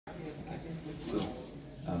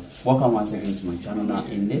Welcome once again to my channel. Now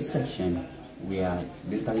in this section we are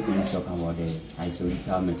basically going to talk about the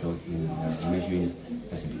Isohyetal method in measuring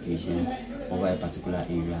precipitation over a particular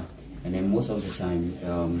area. And then most of the time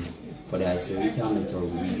for the Isohyetal method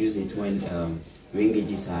we use it when rain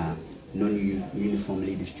gauges are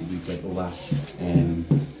non-uniformly distributed over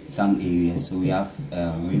some areas. So we have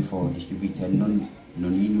rainfall distributed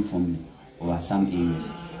non-uniformly over some areas.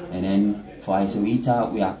 And then for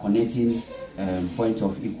Isohyetal we are connecting points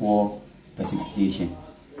of equal precipitation,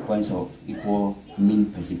 points of equal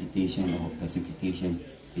mean precipitation or precipitation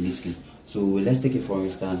in this case. So let's take it for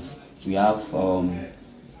instance. We have a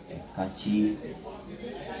catchy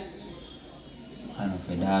kind of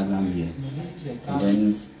a diagram here, and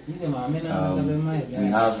then we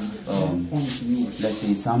have let's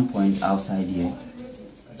say some point outside here,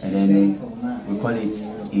 and then we call it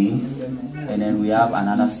A, and then we have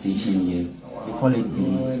another station here, we call it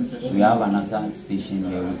B. We have another station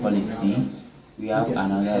here, we call it C. We have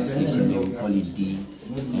another station here, we call it D.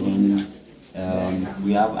 And then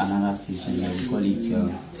we have another station here, we call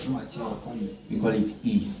it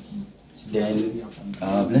E. Then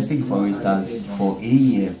let's take for instance for A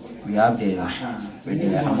here, we have the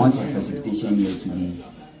amount of precipitation here to be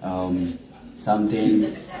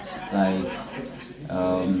something like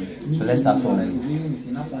so let's start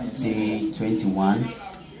from say 21.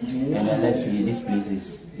 And then let's say this place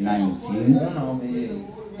is 19,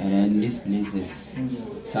 and then this place is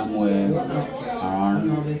somewhere around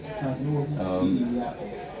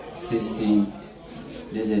 16.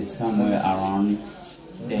 This is somewhere around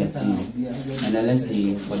 13, and then let's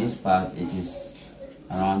say for this part it is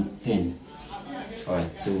around 10.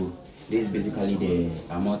 Alright, so this is basically the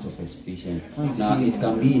amount of precipitation. Now it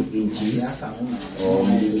can be in inches or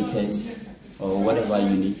millimeters or whatever you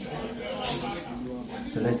need.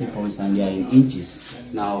 So let's take for instance they are in inches.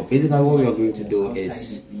 Now basically what we are going to do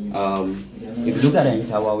is if you look at the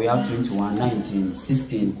interval, we have 21, 19,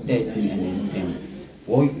 16, 13 and then 10.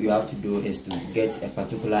 What you have to do is to get a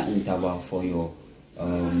particular interval for your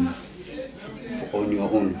on your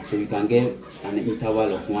own. So you can get an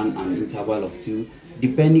interval of 1 and an interval of 2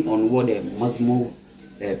 depending on what the maximum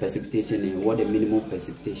precipitation and what the minimum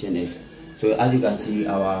precipitation is. So as you can see,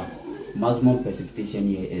 our maximum precipitation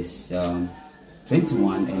here is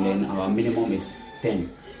 21, and then our minimum is 10.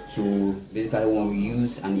 So basically when we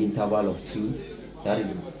use an interval of 2, that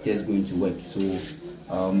is just going to work. So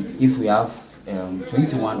if we have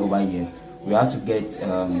 21 over here, we have to get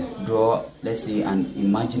draw, let's say, an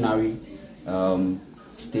imaginary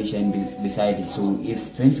station beside it. So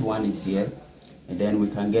if 21 is here, and then we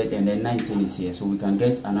can get, and then 19 is here, so we can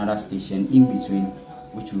get another station in between,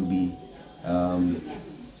 which will be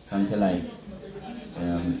something like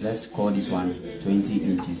let's call this one 20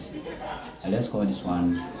 inches, and let's call this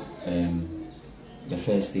one the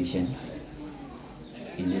first station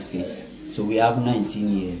in this case. So we have 19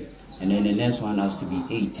 here, and then the next one has to be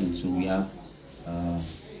 18, so we have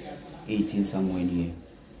 18 somewhere here,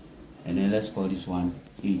 and then let's call this one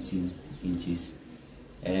 18 inches.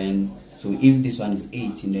 And so if this one is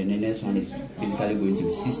 18, then the next one is basically going to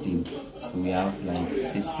be 16, so we have like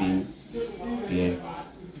 16 here.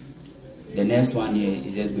 The next one here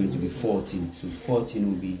is just going to be 14, so 14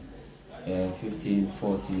 will be 15,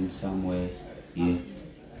 14 somewhere here.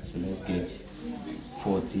 So let's get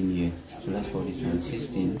 14 here. So let's call this one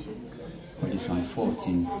 16, call this one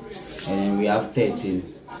 14, and then we have 13.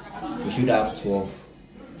 We should have 12,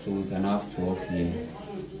 so we can have 12 here,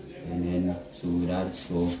 and then so that's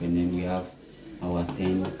 12, and then we have our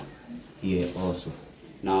 10 here also.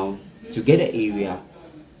 Now to get the area,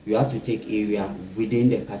 you have to take area within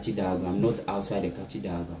the Kachi diagram, not outside the Kachi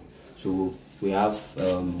diagram. So we have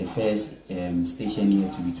the first station here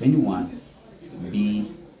to be 21,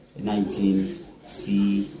 B, 19,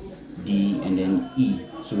 C, D, and then E.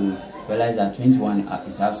 So realize that 21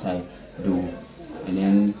 is outside though, and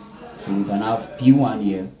then so we can have P1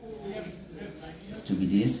 here to be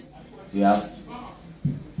this. We have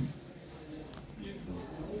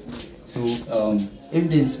so if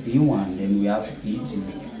this is P1, then we have P2,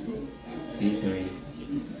 P3,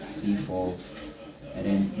 P4, and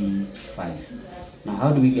then P5. Now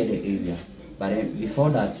how do we get the area? But then before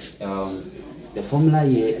that, the formula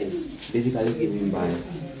here is basically given by,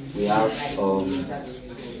 we have so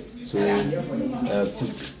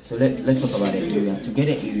let's talk about the area. To get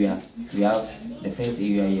the area, we have the first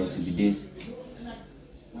area here to be this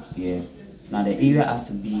here. Now the area has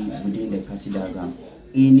to be within the Kachi diagram.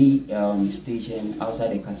 Any station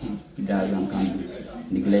outside the Kachi diagram can be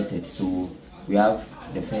neglected. So we have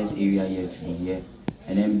the first area here to be here,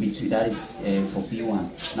 and then between that is for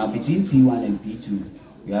P1. Now between P1 and P2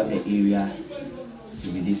 we have the area to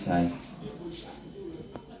be this side,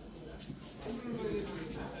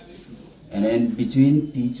 and then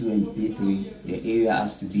between P2 and P3 the area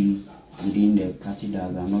has to be within the catchy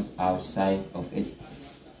diagram, not outside of it.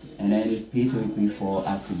 And then P3 P4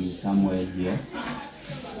 has to be somewhere here,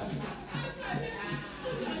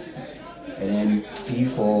 and then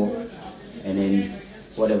P4, and then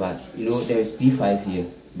whatever, there's P5 here,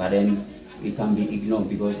 but then it can be ignored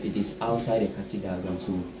because it is outside the catchy diagram,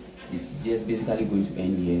 so it's just basically going to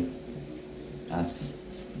end here as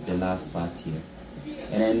the last part here.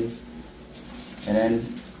 And then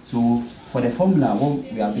so for the formula,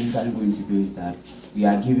 what we are basically going to do is that we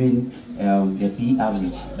are given the P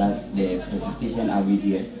average, that's the precipitation average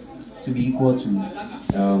here, to be equal to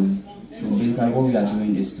basically what we are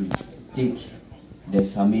doing is to take the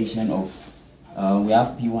summation of we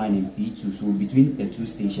have P1 and P2, so between the two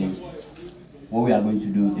stations what we are going to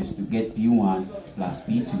do is to get P1 plus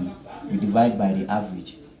P2, we divide by the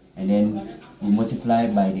average, and then we multiply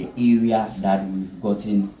by the area that we've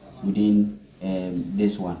gotten within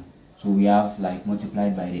this one. So we have like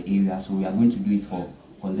multiplied by the area, so we are going to do it for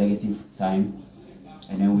consecutive time,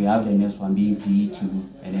 and then we have the next one being P2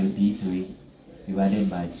 and then P3 divided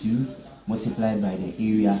by 2 multiplied by the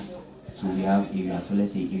area, so we have area, so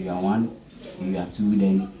let's say area 1, area 2,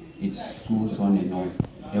 then it goes on and on.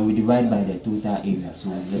 Then we divide by the total area, so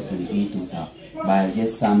let's say A total, by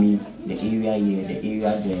just summing the area here, the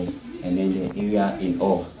area there, and then the area in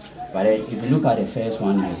all. But then if you look at the first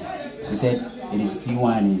one here, we said it is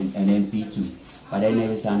P1 and then P2, but then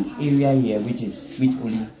there is an area here which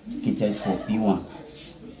only caters for P1.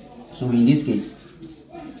 So in this case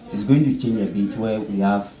it's going to change a bit, where we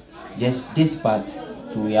have just this part,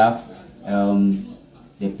 so we have the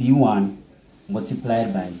P1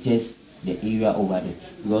 multiplied by just the area over there,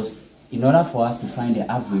 because in order for us to find the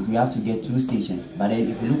average we have to get two stations. But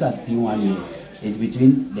then if you look at P1 here, it's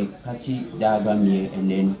between the catchy diagram here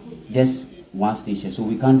and then just one station, so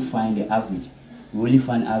we can't find the average. We only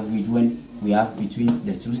find average when we have between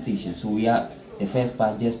the two stations. So we have the first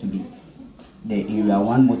part just to be the area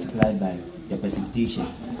 1 multiplied by the precipitation.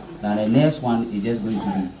 Now the next one is just going to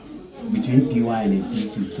be between P1 and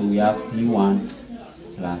P2, so we have P1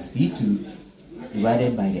 plus P2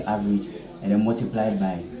 divided by the average, and then multiplied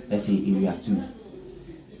by, let's say, area 2.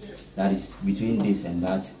 That is between this and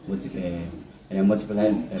that, and then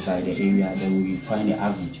multiplied by the area, then we find the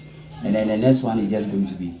average. And then the next one is just going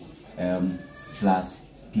to be plus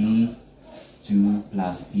P2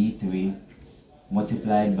 plus P3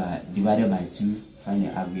 multiplied by, divided by 2, find the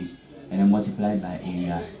average, and then multiplied by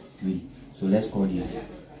area 3. So let's call this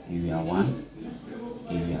area 1,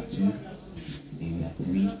 area 2, area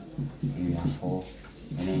 3, area 4,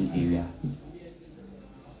 and then area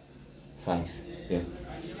 5. Yeah.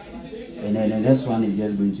 And then the next one is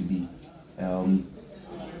just going to be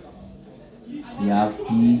we have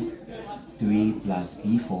P3 plus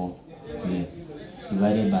P4 here,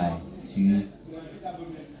 divided by 2,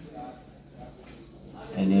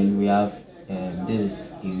 and then we have this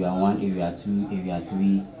area 1, area 2, area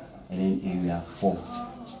 3, and then area 4.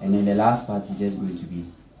 And then the last part is just going to be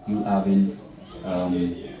you having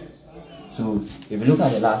so if you look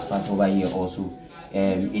at the last part over here also,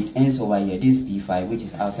 it ends over here, this P5, which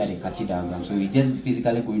is outside the catchy diagram. So it's just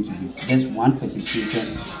basically going to be just one precipitation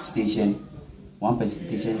station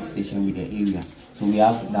with the area. So we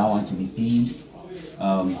have that one to be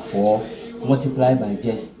P4 multiplied by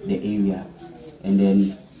just the area, and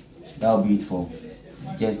then that will be it for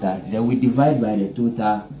just that. Then we divide by the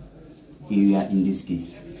total area in this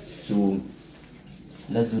case. So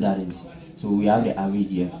let's do that and see. So we have the average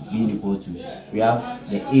here being equal to, we have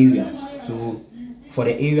the area. So for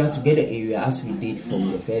the area, to get the area as we did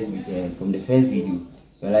from the first video,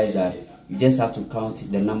 realize that you just have to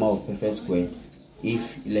count the number of perfect square.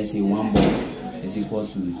 If let's say one box is equal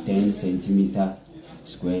to 10 centimeter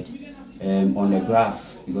squared on the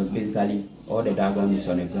graph, because basically all the diagram is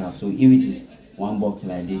on the graph. So if it is one box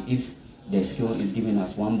like this, if the scale is giving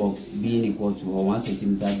us one box being equal to, or 1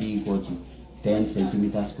 centimeter being equal to 10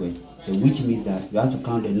 centimeter squared, which means that you have to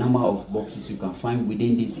count the number of boxes you can find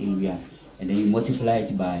within this area, and then you multiply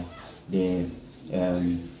it by the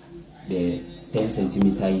 10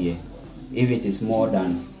 centimeter here. If it is more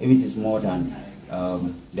than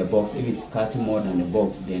the box, if it's cutting more than the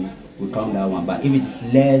box, then we count that one. But if it is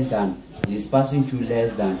less than, it is passing through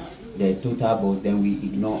less than the total box, then we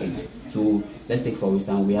ignore it. So let's take for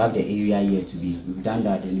instance, we have the area here to be, we've done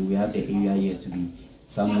that, and we have the area here to be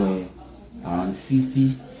somewhere around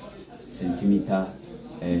 50 centimeter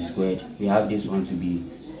squared. We have this one to be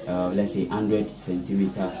let's say 100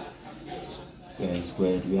 centimeter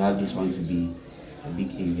squared. We have this one to be a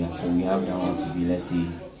big area. So we have that one to be, let's say,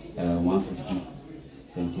 150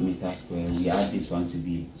 centimeter square. We have this one to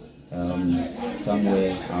be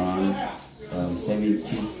somewhere around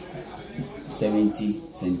 70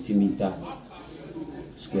 centimeter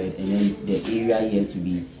square, and then the area here to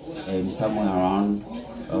be somewhere around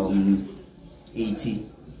 80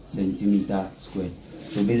 centimeter square.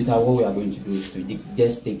 So basically what we are going to do is to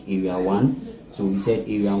just take area 1. So we said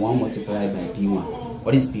area 1 multiplied by P1.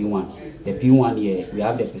 What is P1? The P1 here, we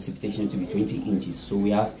have the precipitation to be 20 inches. So we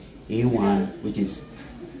have A1, which is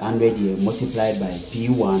 100 here, multiplied by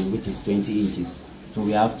P1, which is 20 inches. So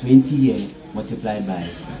we have 20 here multiplied by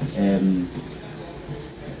 20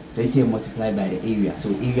 here multiplied by the area.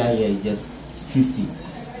 So area here is just 50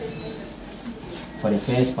 for the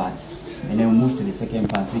first part, and then we move to the second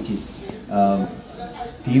part, which is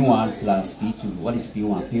P1 plus P2. What is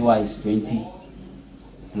P1? P1 is 20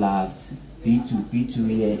 plus P2. P2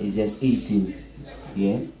 here is just 18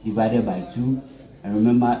 here divided by 2. And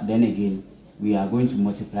remember, then again, we are going to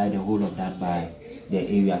multiply the whole of that by the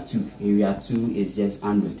area 2. Area 2 is just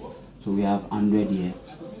 100. So we have 100 here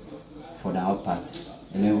for the out part.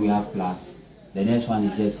 And then we have plus. The next one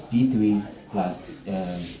is just P3 plus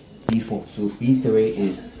P4. So P3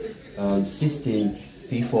 is 16,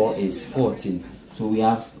 P4 is 14. So we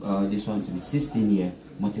have this one to be 16 here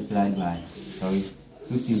multiplied by,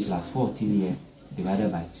 15 plus 14 here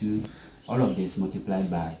divided by 2. All of this multiplied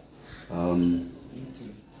by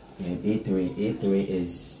A3. A3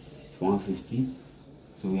 is 150.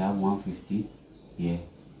 So we have 150 here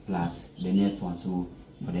plus the next one. So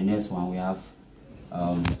for the next one we have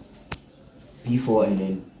P4 and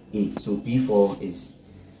then 8. So P4 is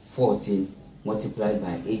 14 multiplied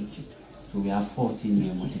by 80. So we have 14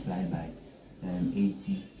 here multiplied by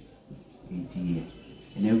 80 here.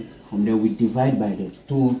 And then from there we divide by the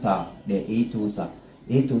total, the A total.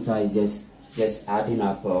 A total is just adding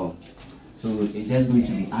up. So it's just going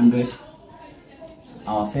to be 100.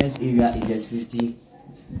 Our first area is just 50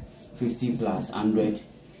 plus 100,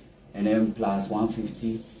 and then plus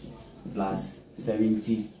 150 plus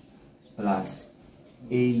 70 plus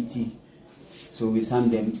 80. So we sum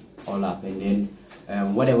them all up, and then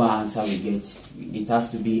whatever answer we get, it has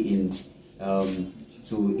to be in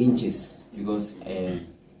inches, because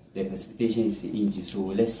the precipitation is in inches. So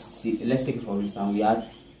let's take it for instance, we add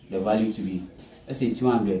the value to be, let's say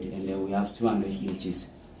 200, and then we have 200 inches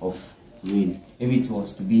of rain. If it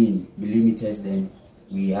was to be in millimeters, then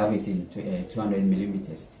we have it in 200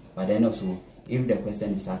 millimeters. But then also, if the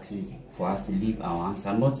question is asking for us to leave our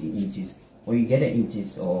answer not in inches, when you get the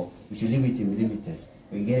inches, or we should leave it in millimeters.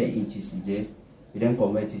 When you get the inches, you then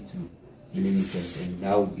convert it to millimeters, and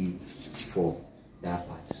that would be for that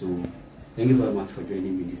part. So thank you very much for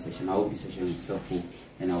joining me in this session. I hope this session was helpful,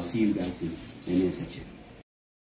 and I'll see you guys in the next section.